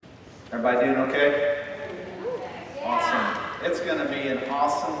Everybody doing okay? Awesome. It's going to be an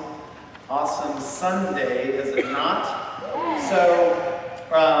awesome Sunday, is it not? So,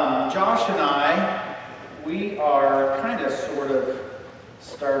 Josh and I, we are kind of sort of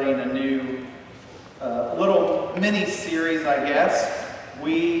starting a new little mini-series, I guess.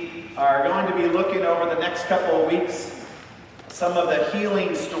 We are going to be looking over the next couple of weeks some of the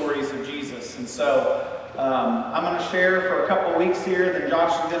healing stories of Jesus. And so, I'm going to share for a couple of weeks here, then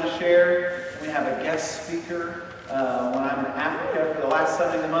Josh is going to share. We have a guest speaker when I'm in Africa for the last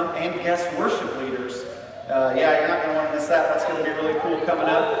Sunday of the month, and guest worship leaders. Yeah, you're not going to want to miss that. That's going to be really cool coming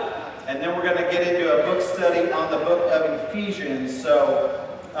up. And then we're going to get into a book study on the book of Ephesians. So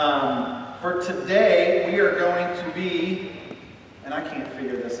for today, we are going to be, and I can't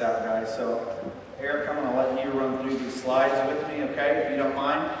figure this out, guys, so Eric, I'm going to let you run through these slides with me, okay, if you don't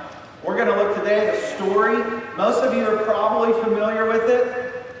mind. We're going to look today at a story. Most of you are probably familiar with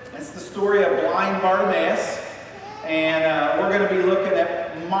it. It's the story of blind Bartimaeus. And we're going to be looking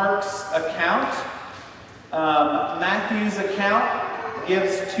at Mark's account. Matthew's account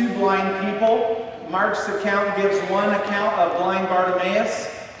gives two blind people. Mark's account gives one account of blind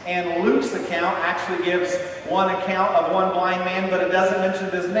Bartimaeus. And Luke's account actually gives one account of one blind man, but it doesn't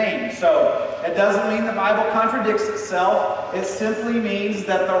mention his name. So it doesn't mean the Bible contradicts itself. It simply means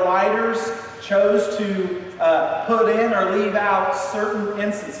that the writers chose to put in or leave out certain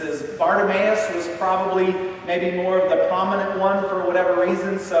instances. Bartimaeus was probably maybe more of the prominent one for whatever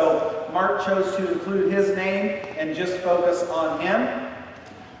reason, so Mark chose to include his name and just focus on him.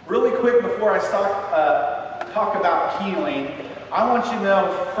 Really quick before I talk about healing, I want you to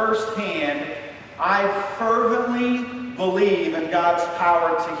know firsthand, I fervently believe in God's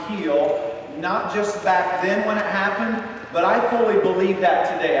power to heal, not just back then when it happened, but I fully believe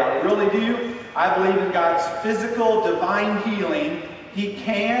that today. I really do. I believe in God's physical, divine healing. He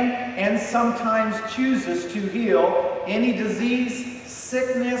can and sometimes chooses to heal any disease,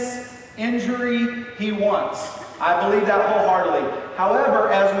 sickness, injury He wants. I believe that wholeheartedly. However,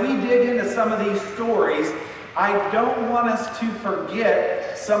 as we dig into some of these stories, I don't want us to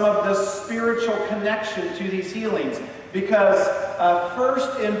forget some of the spiritual connection to these healings. Because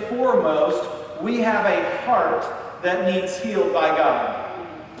first and foremost, we have a heart that needs healed by God.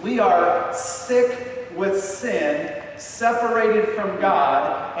 We are sick with sin, separated from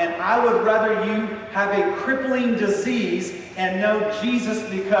God, and I would rather you have a crippling disease and know Jesus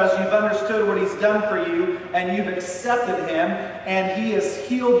because you've understood what He's done for you and you've accepted Him and He has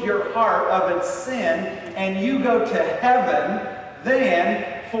healed your heart of its sin and you go to heaven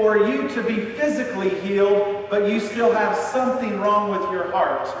than for you to be physically healed but you still have something wrong with your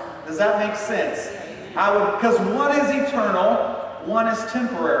heart. Does that make sense? Because one is eternal, one is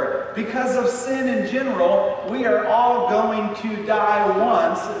temporary. Because of sin in general, we are all going to die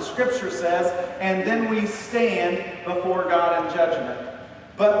once, the Scripture says, and then we stand before God in judgment.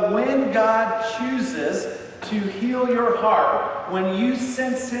 But when God chooses to heal your heart, when you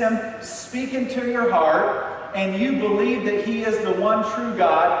sense Him speak into your heart, and you believe that He is the one true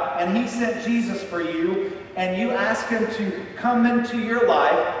God, and He sent Jesus for you, and you ask Him to come into your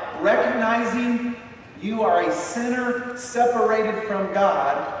life, recognizing you are a sinner separated from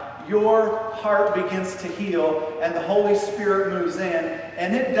God, your heart begins to heal and the Holy Spirit moves in.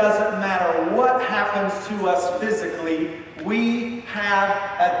 And it doesn't matter what happens to us physically, we have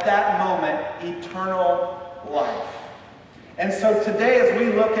at that moment eternal life. And so today as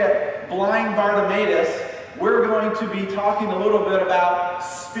we look at blind Bartimaeus, we're going to be talking a little bit about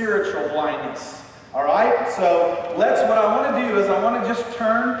spiritual blindness. All right, so what I want to do is I want to just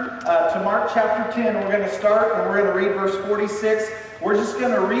turn to Mark chapter 10. We're going to start and we're going to read verse 46. We're just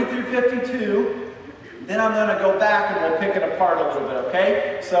going to read through 52. Then I'm going to go back and we'll pick it apart a little bit,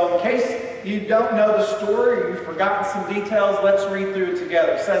 okay? So in case you don't know the story or you've forgotten some details, let's read through it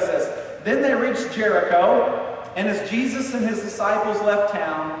together. It says this: Then they reached Jericho, and as Jesus and His disciples left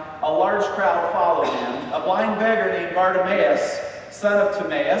town, a large crowd followed Him. A blind beggar named Bartimaeus, son of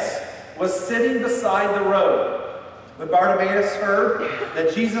Timaeus, was sitting beside the road. When Bartimaeus heard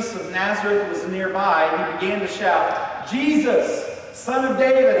that Jesus of Nazareth was nearby, he began to shout, "Jesus, Son of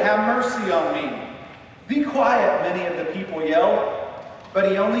David, have mercy on me." "Be quiet," many of the people yelled. But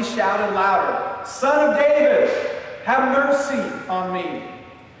he only shouted louder, "Son of David, have mercy on me."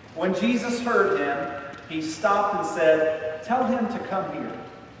 When Jesus heard him, He stopped and said, "Tell him to come here."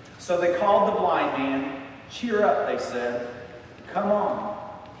 So they called the blind man. "Cheer up," they said. "Come on.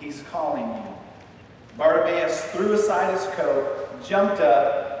 He's calling you." Bartimaeus threw aside his coat, jumped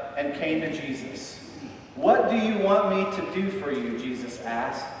up, and came to Jesus. "What do you want me to do for you?" Jesus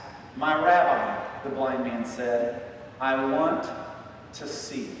asked. "My rabbi," the blind man said, "I want to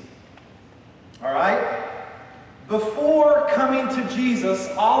see." All right? Before coming to Jesus,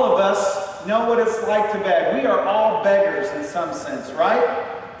 all of us know what it's like to beg. We are all beggars in some sense, right?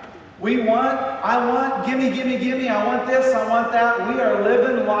 I want, gimme, gimme, gimme, I want this, I want that. We are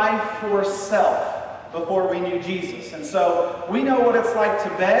living life for self before we knew Jesus. And so we know what it's like to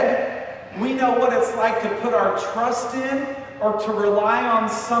beg. We know what it's like to put our trust in or to rely on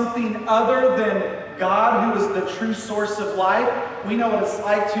something other than God, who is the true source of life. We know what it's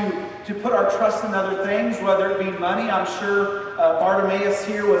like to put our trust in other things, whether it be money. I'm sure Bartimaeus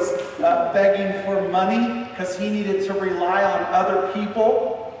here was begging for money because he needed to rely on other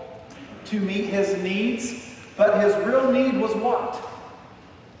people to meet his needs. But his real need was what?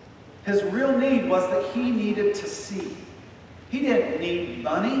 His real need was that he needed to see. He didn't need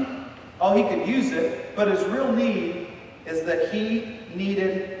money. Oh, he could use it, but his real need is that he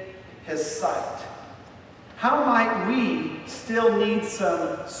needed his sight. How might we still need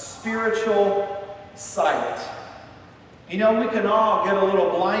some spiritual sight? You know, we can all get a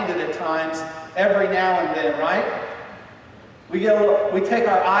little blinded at times every now and then, right? We take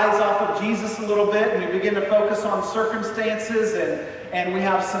our eyes off of Jesus a little bit and we begin to focus on circumstances and we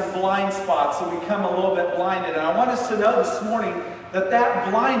have some blind spots and we become a little bit blinded. And I want us to know this morning that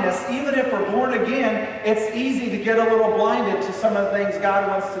blindness, even if we're born again, it's easy to get a little blinded to some of the things God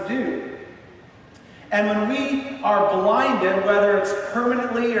wants to do. And when we are blinded, whether it's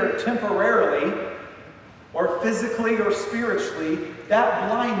permanently or temporarily, or physically or spiritually, that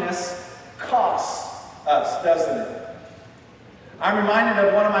blindness costs us, doesn't it? I'm reminded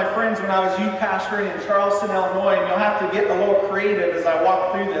of one of my friends when I was youth pastoring in Charleston, Illinois, and you'll have to get a little creative as I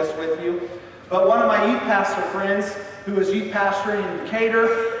walk through this with you. But one of my youth pastor friends who was youth pastoring in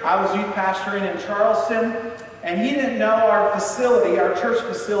Decatur, I was youth pastoring in Charleston, and he didn't know our facility, our church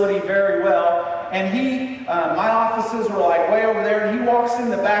facility, very well. And my offices were like way over there, and he walks in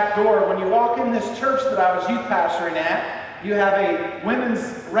the back door. When you walk in this church that I was youth pastoring at, you have a women's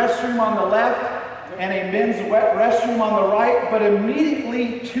restroom on the left and a men's restroom on the right, but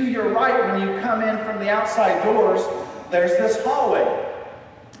immediately to your right when you come in from the outside doors, there's this hallway.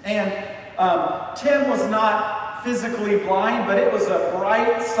 And Tim was not physically blind, but it was a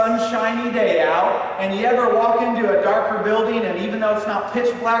bright, sunshiny day out, and you ever walk into a darker building, and even though it's not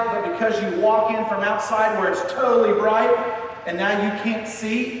pitch black, but because you walk in from outside where it's totally bright, and now you can't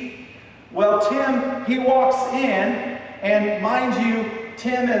see? Well, Tim, he walks in, and mind you,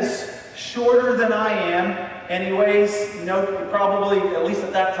 Tim is shorter than I am, and he weighs, probably, at least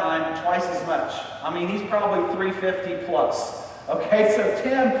at that time, twice as much. I mean, he's probably 350 plus. Okay, so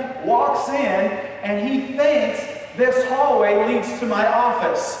Tim walks in, and he thinks this hallway leads to my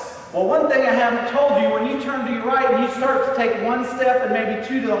office. Well, one thing I haven't told you, when you turn to your right and you start to take one step and maybe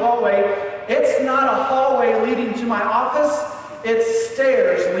two to the hallway, it's not a hallway leading to my office, it's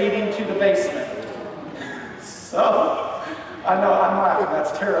stairs leading to the basement. So, I know, I'm laughing,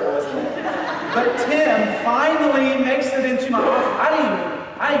 that's terrible, isn't it? But Tim finally makes it into my office.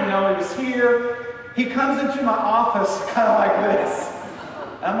 I didn't know he was here. He comes into my office kind of like this.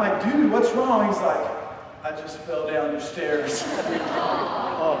 I'm like, dude, what's wrong? He's like, I just fell down the stairs.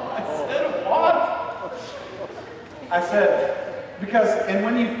 I said, what? I said, because, and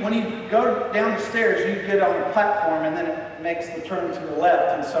when you go down the stairs, you get on the platform and then it makes the turn to the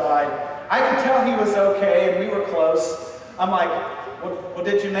left. And so I could tell he was okay and we were close. I'm like, well,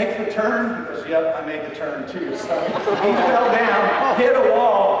 did you make the turn? He goes, yep, I made the turn too. So he fell down, hit a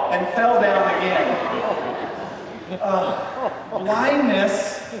wall, and fell down again.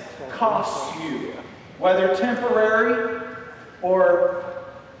 Blindness costs you, whether temporary or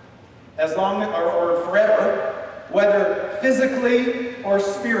as long or forever, whether physically or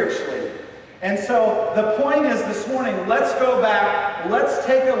spiritually. And so the point is this morning, let's go back, let's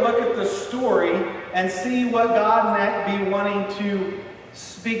take a look at the story and see what God might be wanting to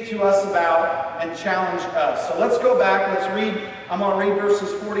speak to us about and challenge us. So let's go back, let's read, I'm going to read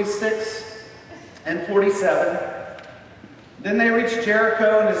verses 46 and 47. Then they reached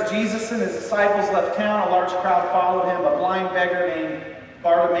Jericho, and as Jesus and his disciples left town, a large crowd followed him. A blind beggar named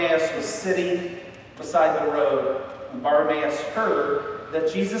Bartimaeus was sitting beside the road. When Bartimaeus heard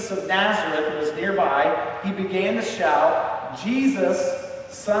that Jesus of Nazareth was nearby, he began to shout, Jesus,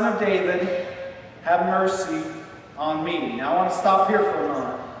 Son of David, have mercy on me. Now I want to stop here for a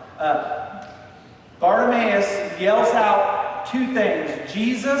moment. Bartimaeus yells out two things.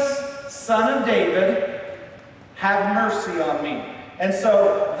 Jesus, Son of David, have mercy on me. And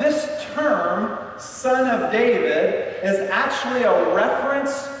so this term, Son of David, is actually a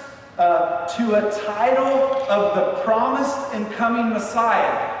reference to a title of the promised and coming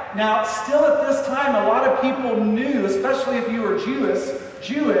Messiah. Now, still at this time, a lot of people knew, especially if you were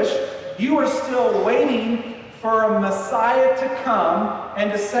Jewish, You are still waiting for a Messiah to come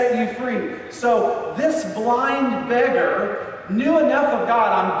and to set you free. So this blind beggar knew enough of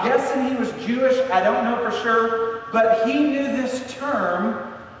God. I'm guessing he was Jewish. I don't know for sure. But he knew this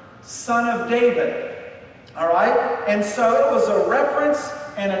term, Son of David. All right? And so it was a reference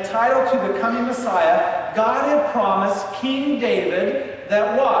and a title to the coming Messiah. God had promised King David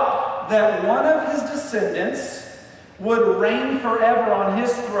that what? That one of his descendants would reign forever on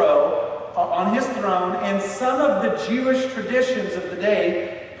his throne, and some of the Jewish traditions of the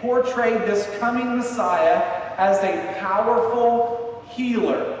day portrayed this coming Messiah as a powerful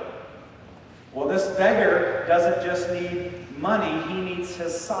healer. Well, this beggar doesn't just need money, he needs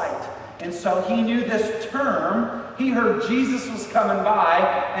his sight. And so he knew this term. He heard Jesus was coming by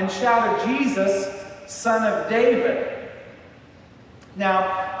and shouted, Jesus, Son of David.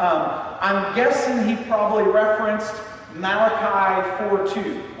 Now, I'm guessing he probably referenced Malachi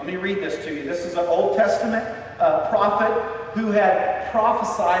 4:2. Let me read this to you. This is an Old Testament prophet who had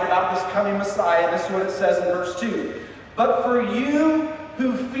prophesied about this coming Messiah. And this is what it says in verse 2. But for you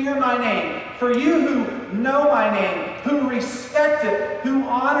who fear my name, for you who know my name, who respect it, who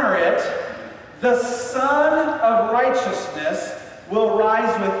honor it, the Son of Righteousness will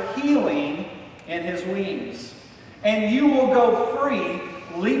rise with healing in his wings. And you will go free,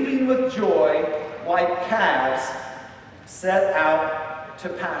 leaping with joy like calves set out to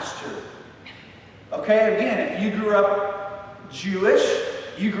pasture. Okay, again, if you grew up Jewish,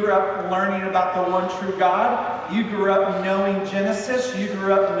 you grew up learning about the one true God, you grew up knowing Genesis, you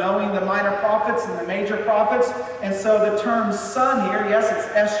grew up knowing the minor prophets and the major prophets, and so the term son here, yes,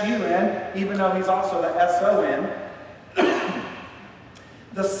 it's S-U-N, even though he's also the S-O-N.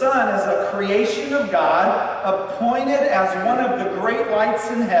 The Son is a creation of God, appointed as one of the great lights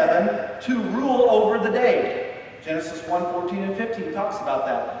in heaven to rule over the day. Genesis 1:14 and 15 talks about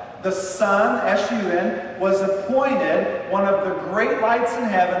that. The Son, S-U-N, was appointed one of the great lights in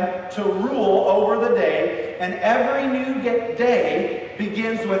heaven to rule over the day, and every new day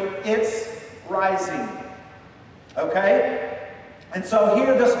begins with its rising. Okay? And so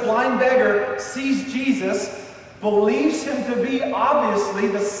here this blind beggar sees Jesus, believes him to be obviously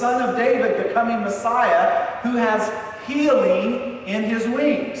the Son of David, the coming Messiah, who has healing in his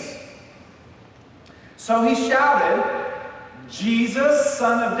wings. So he shouted, Jesus,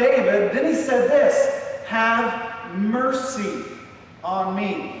 Son of David. Then he said this, have mercy on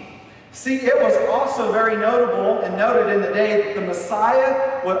me. See, it was also very notable and noted in the day that the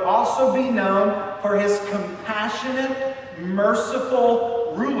Messiah would also be known for his compassionate,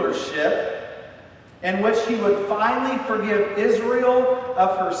 merciful rulership, in which he would finally forgive Israel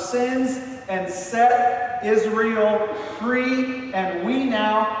of her sins and set Israel free. And we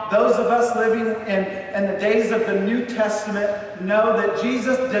now, those of us living in the days of the New Testament, know that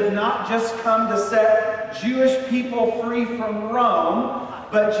Jesus did not just come to set Jewish people free from Rome,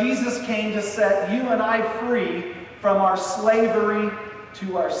 but Jesus came to set you and I free from our slavery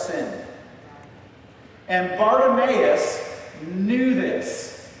to our sin. And Bartimaeus knew this.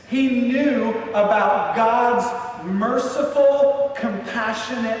 He knew about God's merciful,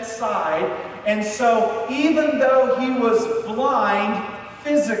 compassionate side. And so even though he was blind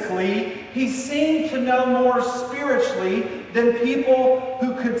physically, he seemed to know more spiritually than people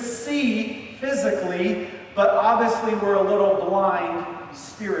who could see physically, but obviously were a little blind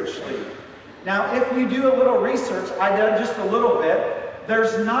spiritually. Now, if you do a little research, I did just a little bit,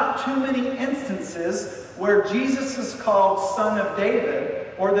 there's not too many instances where Jesus is called Son of David,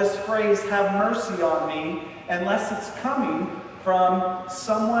 or this phrase, have mercy on me, unless it's coming from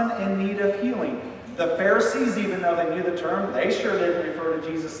someone in need of healing. The Pharisees, even though they knew the term, they sure didn't refer to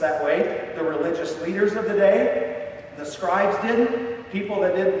Jesus that way. The religious leaders of the day, the scribes didn't. People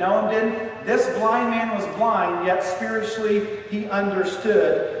that didn't know him didn't. This blind man was blind, yet spiritually he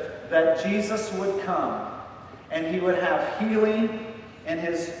understood that Jesus would come and he would have healing in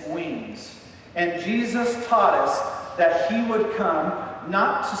his wings. And Jesus taught us that he would come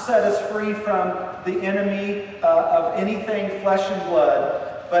not to set us free from the enemy of anything flesh and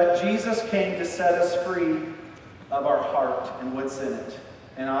blood, but Jesus came to set us free of our heart and what's in it.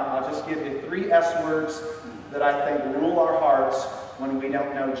 And I'll just give you 3 S words that I think rule our hearts when we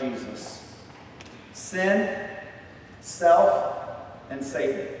don't know Jesus. Sin, self, and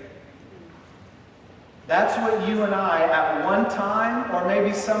Satan. That's what you and I at one time, or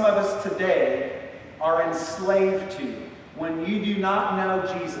maybe some of us today, are enslaved to. When you do not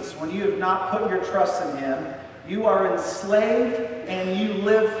know Jesus, when you have not put your trust in him, you are enslaved and you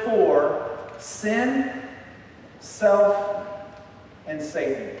live for sin, self, and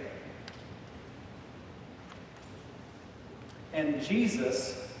Satan. And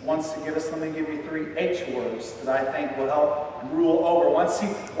Jesus wants to give us, let me give you 3 H words that I think will help rule over.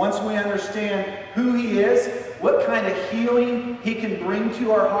 Once we understand who He is, what kind of healing He can bring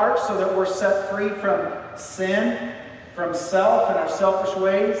to our hearts so that we're set free from sin, from self and our selfish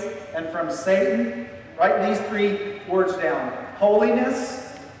ways, and from Satan. Write these 3 words down: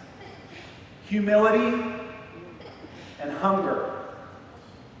 holiness, humility, and hunger.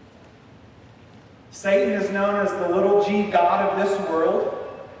 Satan is known as the little g god of this world.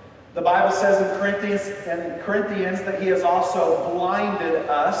 The Bible says in Corinthians that he has also blinded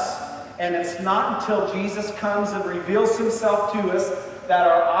us. And it's not until Jesus comes and reveals Himself to us that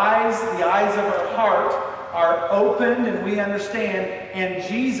our eyes, the eyes of our heart, are opened and we understand. And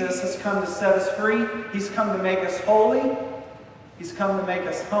Jesus has come to set us free. He's come to make us holy. He's come to make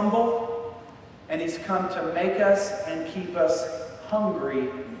us humble. And He's come to make us and keep us hungry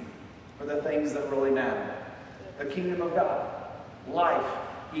for the things that really matter. The kingdom of God, life,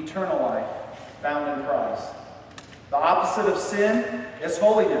 eternal life, found in Christ. The opposite of sin is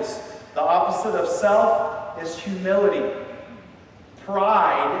holiness. The opposite of self is humility.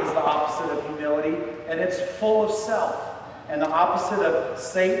 Pride is the opposite of humility, and it's full of self. And the opposite of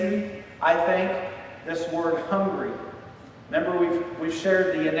Satan, I think, this word hungry. Remember, we've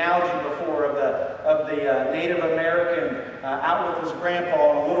shared the analogy before of the Native American out with his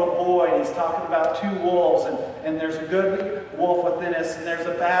grandpa and a little boy, and he's talking about 2 wolves, and there's a good wolf within us, and there's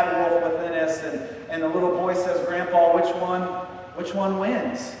a bad wolf within us, and the little boy says, "Grandpa, which one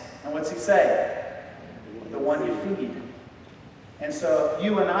wins?" And what's he say? The one you feed. And so if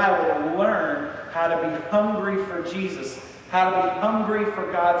you and I will learn how to be hungry for Jesus, how to be hungry for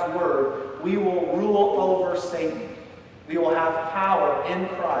God's Word, we will rule over Satan. We will have power in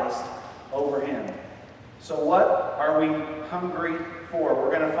Christ over him. So what are we hungry for? We're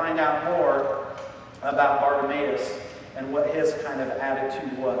going to find out more about Bartimaeus and what his kind of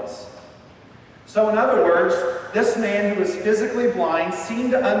attitude was. So in other words, this man who was physically blind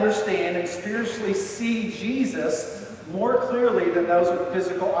seemed to understand and spiritually see Jesus more clearly than those with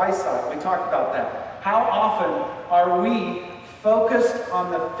physical eyesight. We talked about that. How often are we focused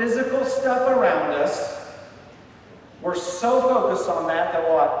on the physical stuff around us? We're so focused on that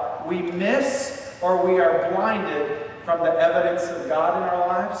what? We miss or we are blinded from the evidence of God in our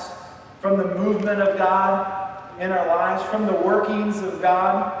lives, from the movement of God in our lives, from the workings of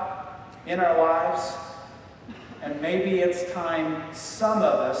God in our lives. And maybe it's time some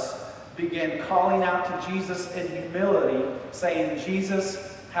of us begin calling out to Jesus in humility, saying,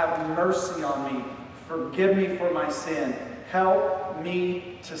 "Jesus, have mercy on me. Forgive me for my sin. Help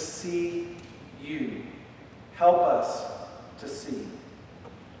me to see you." Help us to see.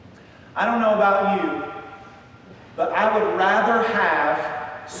 I don't know about you, but I would rather have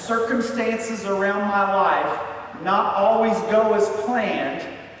circumstances around my life not always go as planned,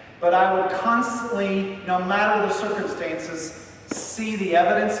 but I would constantly, no matter the circumstances, see the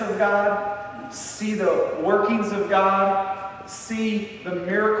evidence of God, see the workings of God, see the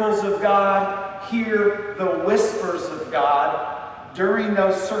miracles of God, hear the whispers of God during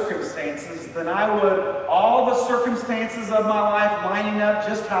those circumstances than I would all the circumstances of my life lining up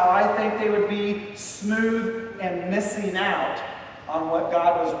just how I think they would be, smooth and missing out on what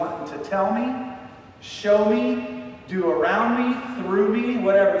God was wanting to tell me, show me, do around me, through me,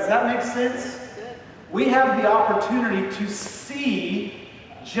 whatever. Does that make sense? We have the opportunity to see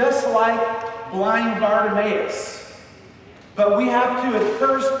just like blind Bartimaeus. But we have to at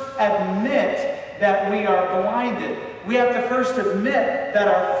first admit that we are blinded. We have to first admit that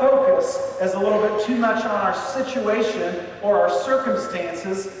our focus is a little bit too much on our situation or our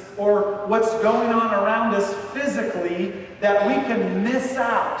circumstances or what's going on around us physically, that we can miss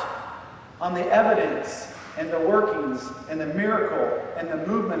out on the evidence and the workings and the miracle and the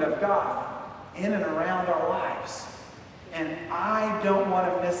movement of God in and around our lives. And I don't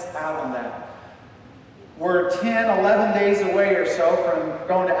want to miss out on that. We're 10, 11 days away or so from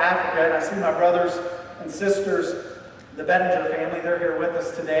going to Africa, and I see my brothers and sisters, the Bettinger family, they're here with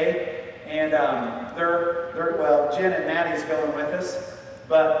us today. And Jen and Maddie's going with us.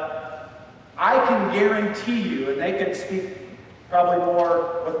 But I can guarantee you, and they can speak probably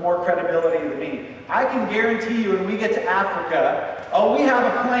with more credibility than me, I can guarantee you when we get to Africa, we have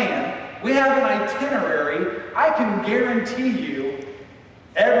a plan, we have an itinerary, I can guarantee you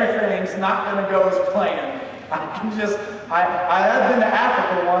everything's not going to go as planned. I have been to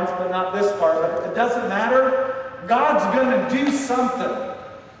Africa once, but not this part, but it doesn't matter. God's going to do something.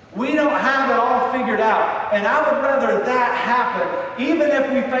 We don't have it all figured out. And I would rather that happen, even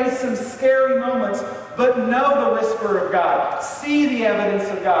if we face some scary moments, but know the whisper of God, see the evidence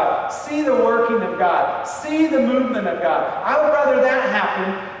of God, see the working of God, see the movement of God. I would rather that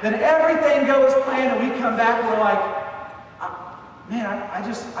happen than everything goes planned and we come back and we're like, man,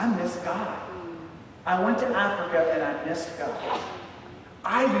 I miss God. I went to Africa and I missed God.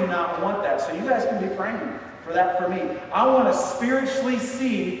 I do not want that. So you guys can be praying for that for me. I want to spiritually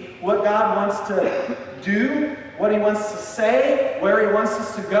see what God wants to do, what He wants to say, where He wants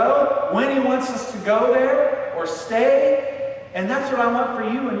us to go, when He wants us to go there or stay. And that's what I want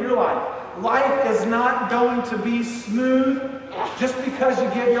for you in your life. Life is not going to be smooth just because you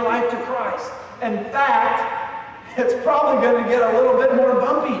give your life to Christ. In fact, it's probably going to get a little bit more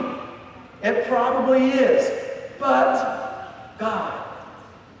bumpy. It probably is. But God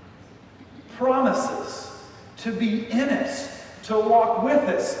promises to be in us, to walk with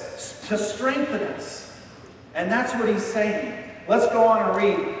us, to strengthen us. And that's what He's saying. Let's go on and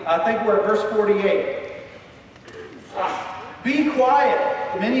read. I think we're at verse 48. Be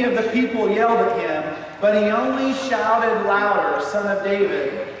quiet. Many of the people yelled at Him, but He only shouted louder, Son of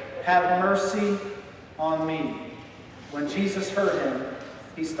David, have mercy on me. When Jesus heard him,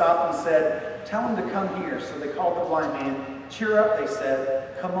 He stopped and said, tell him to come here. So they called the blind man. Cheer up, they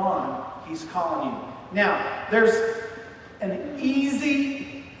said. Come on, He's calling you. Now, there's an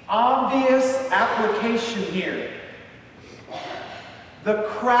easy, obvious application here. The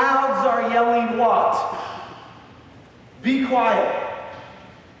crowds are yelling what? Be quiet.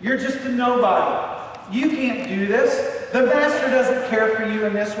 You're just a nobody. You can't do this. The Master doesn't care for you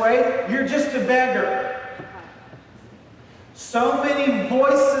in this way. You're just a beggar. So many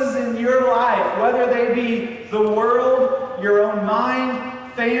voices in your life, whether they be the world, your own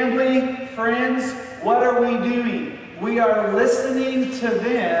mind, family, friends, what are we doing? We are listening to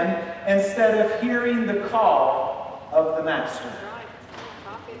them instead of hearing the call of the Master.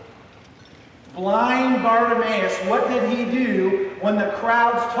 Blind Bartimaeus, what did he do when the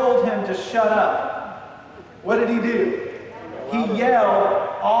crowds told him to shut up? What did he do? He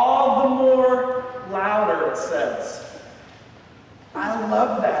yelled all the more louder, it says. I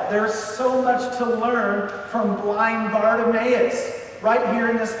love that. There's so much to learn from blind Bartimaeus right here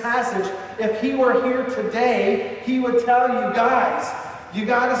in this passage. If he were here today, he would tell you guys, you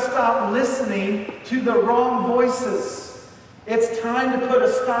got to stop listening to the wrong voices. It's time to put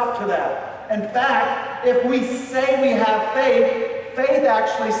a stop to that. In fact, if we say we have faith, faith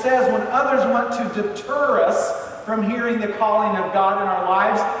actually says when others want to deter us from hearing the calling of God in our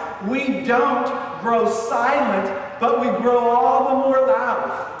lives, we don't grow silent, but we grow all the more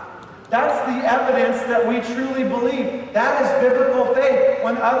loud. That's the evidence that we truly believe. That is biblical faith.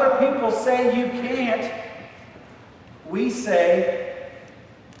 When other people say you can't, we say,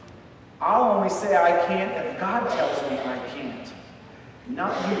 I'll only say I can't if God tells me I can't,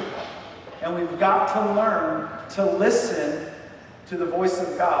 not you. And we've got to learn to listen to the voice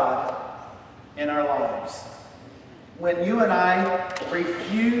of God in our lives. When you and I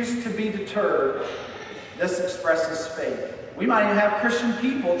refuse to be deterred, this expresses faith. We might even have Christian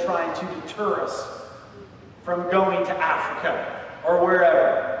people trying to deter us from going to Africa or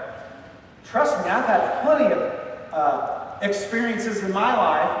wherever. Trust me, I've had plenty of experiences in my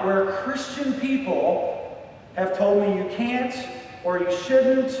life where Christian people have told me you can't or you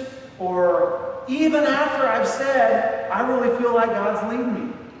shouldn't, or even after I've said, I really feel like God's leading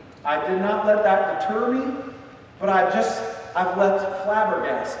me. I did not let that deter me, but I've left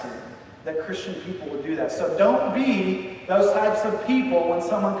flabbergasted that Christian people would do that. So don't be those types of people when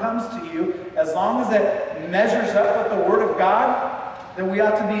someone comes to you. As long as it measures up with the Word of God, then we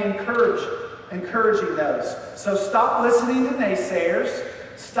ought to be encouraging those. So stop listening to naysayers.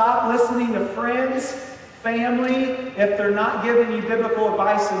 Stop listening to friends, family, if they're not giving you biblical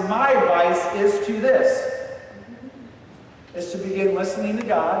advice. And my advice is to this, is to begin listening to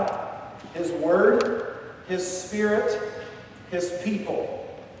God, His Word, His Spirit, His people.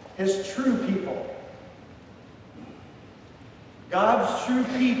 His true people. God's true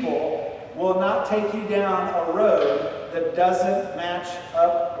people will not take you down a road that doesn't match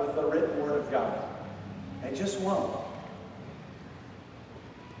up with the written Word of God. They just won't.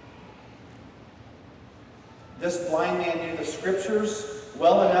 This blind man knew the Scriptures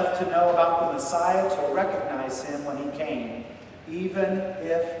well enough to know about the Messiah to recognize Him when He came, even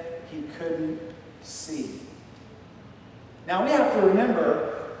if he couldn't see. Now we have to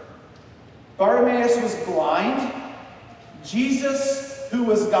remember, Bartimaeus was blind. Jesus, who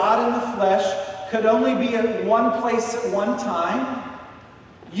was God in the flesh, could only be at one place at one time.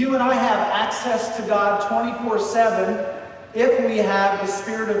 You and I have access to God 24/7, if we have the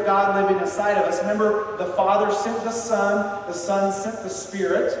Spirit of God living inside of us. Remember, the Father sent the Son sent the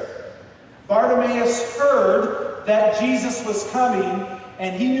Spirit. Bartimaeus heard that Jesus was coming,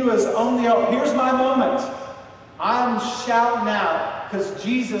 and he knew his only hope. Here's my moment. I'm shouting out because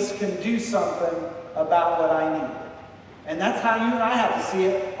Jesus can do something about what I need. And that's how you and I have to see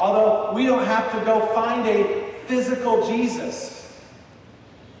it, although we don't have to go find a physical Jesus.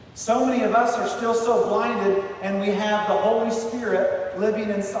 So many of us are still so blinded, and we have the Holy Spirit living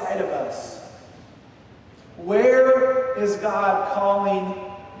inside of us. Where is God calling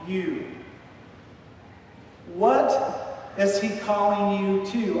you? What is He calling you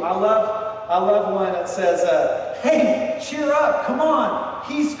to? I love one that says, hey, cheer up, come on,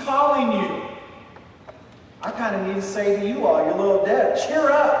 He's calling you. I kind of need to say to you all, you're a little dead, cheer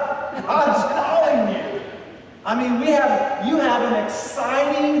up, God's calling you. I mean, you have an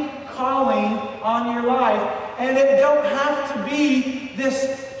exciting calling on your life, and it don't have to be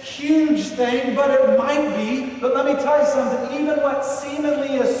this huge thing, but it might be. But let me tell you something, even what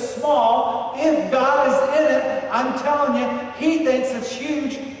seemingly is small, if God is in it, I'm telling you, He thinks it's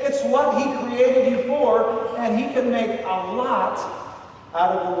huge. It's what He created you for, and He can make a lot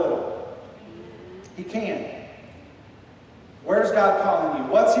out of a little. He can. Where's God calling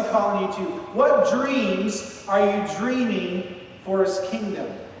you? What's He calling you to? What dreams are you dreaming for His kingdom?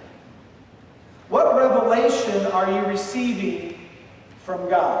 What revelation are you receiving from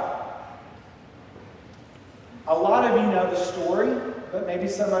God? A lot of you know the story, but maybe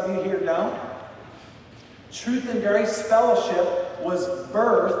some of you here don't. Truth and Grace Fellowship was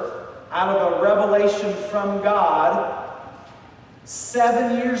birthed out of a revelation from God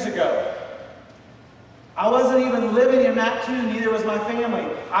 7 years ago. I wasn't even living in Mattoon, neither was my family.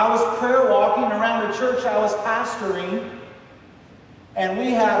 I was prayer walking around a church I was pastoring, and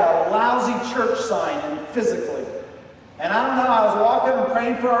we had a lousy church sign physically. And I don't know, I was walking and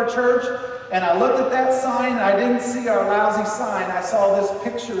praying for our church, and I looked at that sign, and I didn't see our lousy sign. I saw this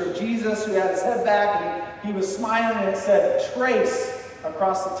picture of Jesus who had his head back, and he was smiling, and it said, Trace,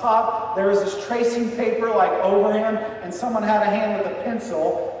 across the top. There was this tracing paper like over him, and someone had a hand with a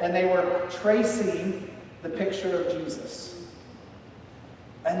pencil, and they were tracing the picture of Jesus.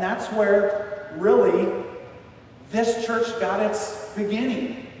 And that's where, really, this church got its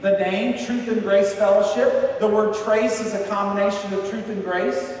beginning. The name, Truth and Grace Fellowship. The word trace is a combination of truth and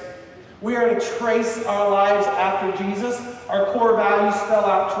grace. We are to trace our lives after Jesus. Our core values spell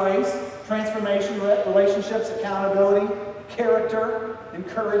out trace. Transformation, relationships, accountability, character,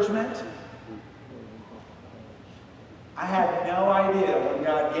 encouragement. I had no idea when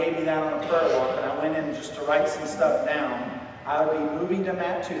God gave me that on a prayer walk, and I went in just to write some stuff down. I would be moving to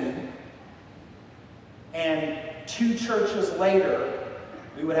Mattoon, and 2 churches later,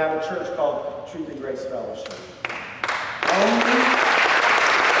 we would have a church called Truth and Grace Fellowship.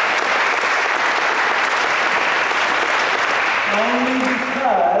 Only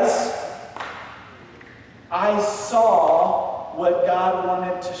because I saw what God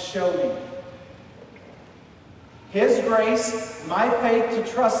wanted to show me. His grace, my faith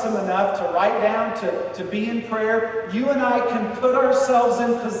to trust Him enough to write down, to be in prayer. You and I can put ourselves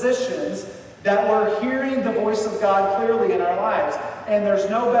in positions that we're hearing the voice of God clearly in our lives. And there's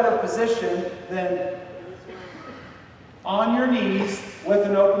no better position than on your knees with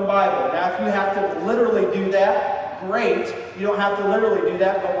an open Bible. Now, if you have to literally do that, great. You don't have to literally do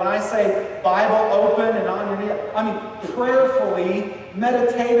that. But when I say Bible open and on your knees, I mean prayerfully,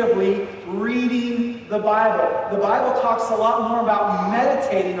 meditatively reading the Bible. The Bible talks a lot more about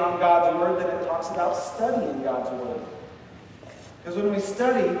meditating on God's Word than it talks about studying God's Word. Because when we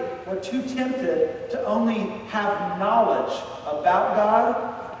study, we're too tempted to only have knowledge about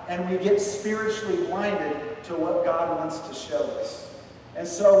God, and we get spiritually blinded to what God wants to show us. And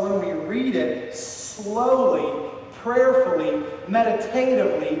so when we read it slowly, prayerfully,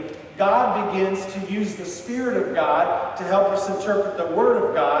 meditatively, God begins to use the Spirit of God to help us interpret the Word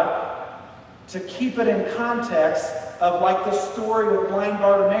of God, to keep it in context of like the story with blind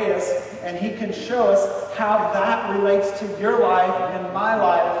Bartimaeus, and He can show us how that relates to your life and my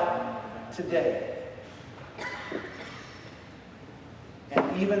life today.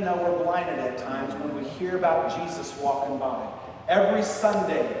 And even though we're blinded at times, when we hear about Jesus walking by, every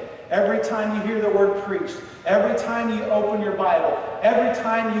Sunday, every time you hear the word preached, every time you open your Bible, every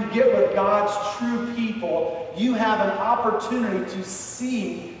time you get with God's true people, you have an opportunity to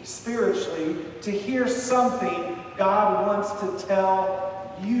see spiritually, to hear something God wants to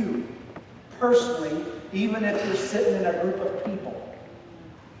tell you personally, even if you're sitting in a group of people.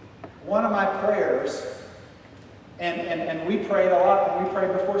 One of my prayers, and we pray it a lot when we pray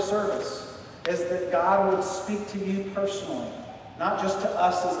before service, is that God would speak to you personally, not just to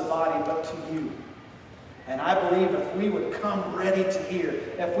us as a body, but to you. And I believe if we would come ready to hear,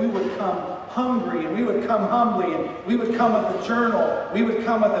 if we would come hungry, and we would come humbly, and we would come with a journal, we would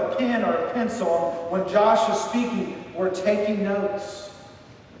come with a pen or a pencil, and when Josh is speaking, we're taking notes.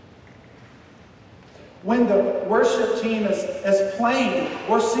 When the worship team is playing,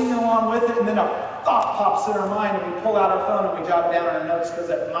 we're singing along with it, and then a thought pops in our mind, and we pull out our phone and we jot down our notes because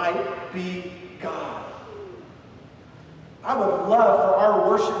it might be God. I would love for our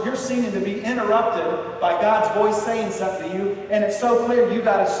worship, your singing, to be interrupted by God's voice saying something to you, and it's so clear you've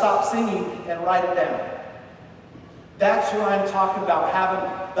got to stop singing and write it down. That's what I'm talking about, having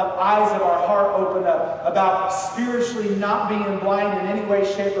the eyes of our heart opened up, about spiritually not being blind in any way,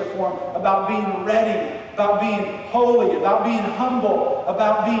 shape, or form, about being ready, about being holy, about being humble,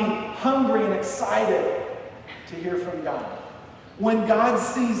 about being hungry and excited to hear from God. When God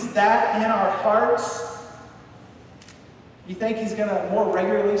sees that in our hearts, you think He's going to more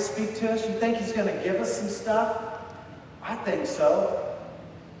regularly speak to us? You think He's going to give us some stuff? I think so.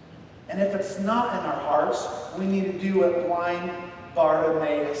 And if it's not in our hearts, we need to do what blind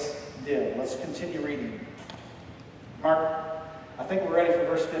Bartimaeus did. Let's continue reading. Mark, I think we're ready for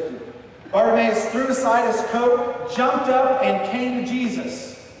verse 50. Bartimaeus threw aside his coat, jumped up, and came to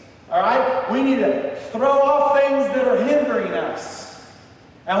Jesus. All right? We need to throw off things that are hindering us.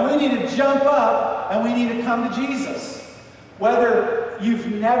 And we need to jump up, and we need to come to Jesus. Whether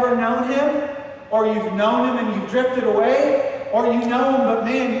you've never known Him, or you've known Him and you've drifted away, or you know Him, but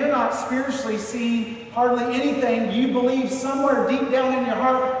man, you're not spiritually seeing hardly anything. You believe somewhere deep down in your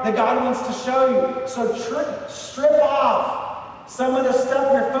heart that God wants to show you. So strip off some of the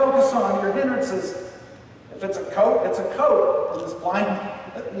stuff you're focused on, your hindrances. If it's a coat, it's a coat. And this blind,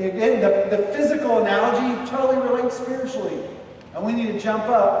 again, the physical analogy totally relates spiritually. And we need to jump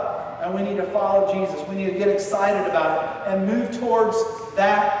up. And we need to follow Jesus. We need to get excited about it and move towards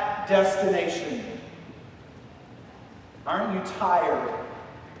that destination. Aren't you tired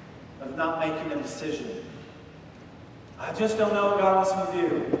of not making a decision? I just don't know what God wants me to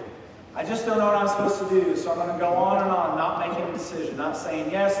do. I just don't know what I'm supposed to do, so I'm going to go on and on, not making a decision, not saying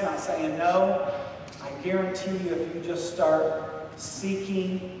yes, not saying no. I guarantee you, if you just start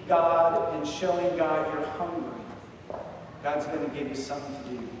seeking God and showing God you're hungry, God's going to give you something to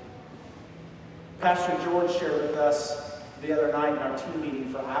do. Pastor George shared with us the other night in our team meeting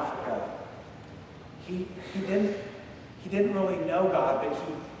for Africa. He didn't really know God, but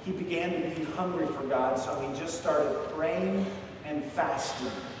he began to be hungry for God, so he just started praying and fasting.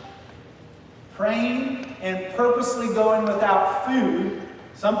 Praying and purposely going without food,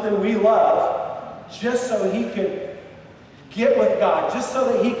 something we love, just so he could get with God, just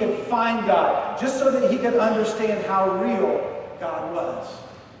so that he could find God, just so that he could understand how real God was.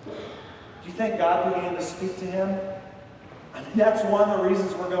 Do you think God began to speak to him? I mean, that's one of the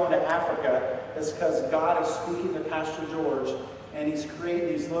reasons we're going to Africa, is because God is speaking to Pastor George, and He's creating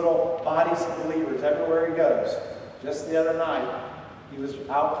these little bodies of believers everywhere he goes. Just the other night, he was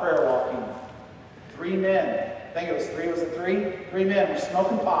out prayer walking. 3 men, I think it was 3, was it 3? 3 men were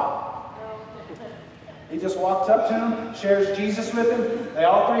smoking pot. He just walked up to them, shares Jesus with them. They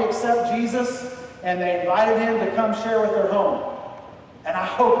all 3 accept Jesus, and they invited him to come share with their home. And I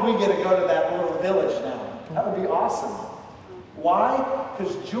hope we get to go to that little village now. That would be awesome. Why?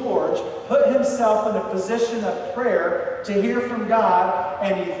 Because George put himself in a position of prayer to hear from God,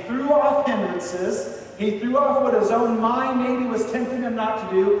 and he threw off hindrances. He threw off what his own mind maybe was tempting him not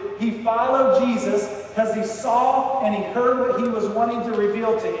to do. He followed Jesus because he saw and he heard what he was wanting to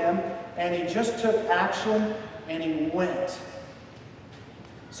reveal to him, and he just took action and he went.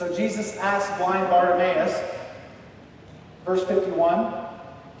 So Jesus asked blind Bartimaeus, verse 51,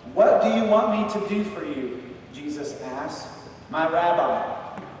 "What do you want me to do for you?" Jesus asked. "My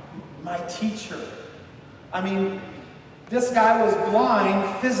rabbi, my teacher." I mean, this guy was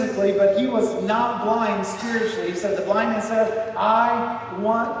blind physically, but he was not blind spiritually. He said, the blind man said, "I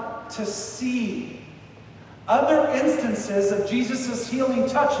want to see." Other instances of Jesus' healing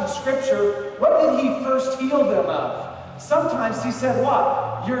touch in Scripture, what did he first heal them of? Sometimes he said,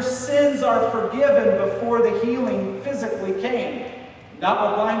 what? Your sins are forgiven before the healing physically came. Not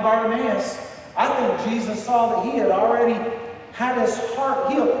with blind Bartimaeus. I think Jesus saw that he had already had his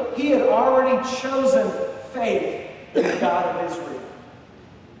heart healed. He had already chosen faith in the God of Israel.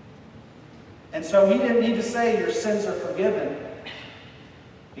 And so he didn't need to say, your sins are forgiven.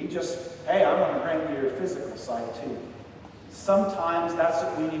 He just, hey, I'm going to grant you your physical sight too. Sometimes that's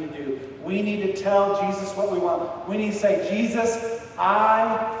what we need to do. We need to tell Jesus what we want. We need to say, Jesus,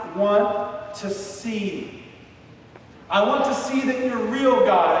 I want to see. I want to see that you're real,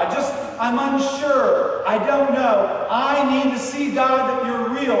 God. I'm unsure. I don't know. I need to see, God, that you're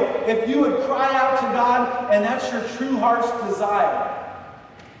real. If you would cry out to God, and that's your true heart's desire,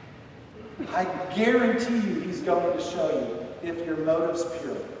 I guarantee you He's going to show you if your motive's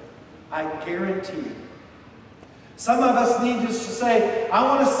pure. I guarantee you. Some of us need just to say, I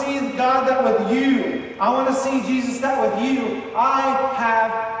want to see, God, that with you. I want to see, Jesus, that with you I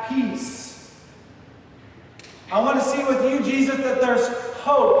have peace. I want to see with you, Jesus, that there's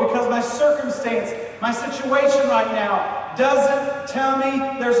hope, because my circumstance, my situation right now doesn't tell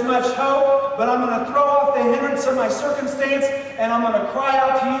me there's much hope, but I'm going to throw off the hindrance of my circumstance and I'm going to cry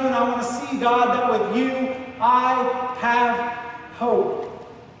out to you, and I want to see, God, that with you I have hope.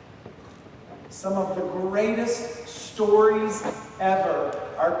 Some of the greatest stories ever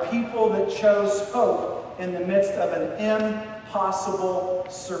are people that chose hope in the midst of an impossible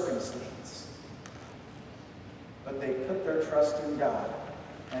circumstance. But they put their trust in God,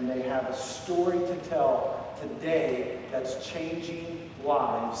 and they have a story to tell today that's changing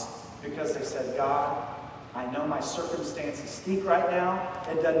lives, because they said, God, I know my circumstances stink right now.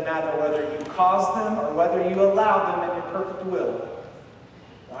 It doesn't matter whether you caused them or whether you allowed them in your perfect will.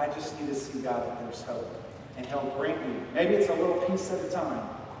 I just need to see, God, that there's hope. And He'll grant you, maybe it's a little piece at a time,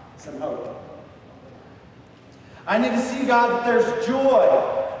 some hope. I need to see, God, that there's joy.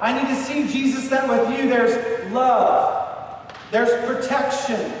 I need to see, Jesus, that with you there's love, there's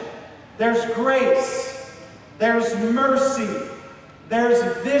protection, there's grace, there's mercy, there's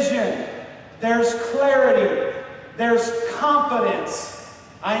vision, there's clarity, there's confidence.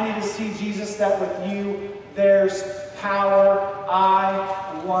 I need to see, Jesus, that with you there's power.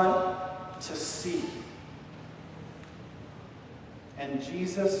 I want to see. And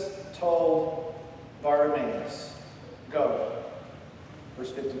Jesus told Bartimaeus, go.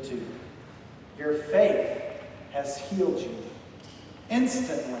 Verse 52. Your faith has healed you.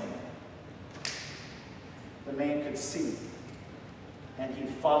 Instantly, the man could see. And he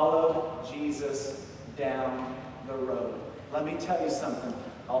followed Jesus down the road. Let me tell you something.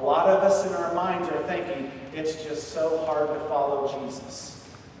 A lot of us in our minds are thinking, it's just so hard to follow Jesus.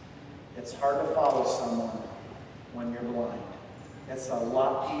 It's hard to follow someone when you're blind. It's a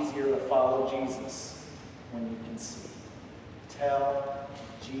lot easier to follow Jesus when you can see. Tell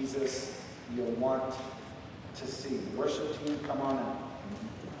Jesus you want to see. Worship team, come on out.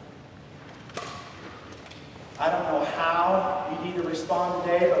 I don't know how you need to respond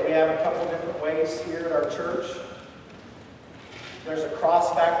today, but we have a couple different ways here at our church. There's a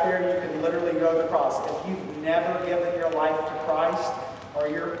cross back there. You can literally go to the cross. If you've never given your life to Christ, or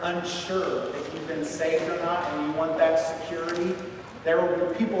you're unsure if you've been saved or not, and you want that security, there will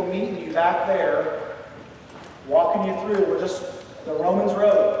be people meeting you back there, walking you through. We're just the Romans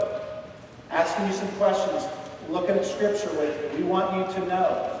Road, asking you some questions, looking at Scripture with you. We want you to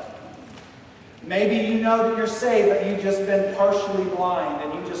know. Maybe you know that you're saved, but you've just been partially blind,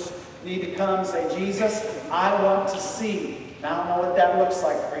 and you just need to come and say, Jesus, I want to see. Now, I don't know what that looks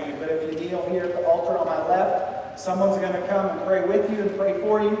like for you, but if you kneel here at the altar on my left, someone's going to come and pray with you and pray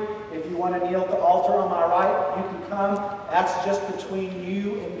for you. If you want to kneel at the altar on my right, you can come. That's just between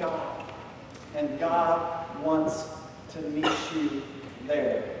you and God. And God wants to meet you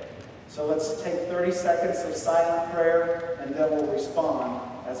there. So let's take 30 seconds of silent prayer, and then we'll respond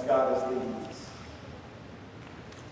as God is leading us.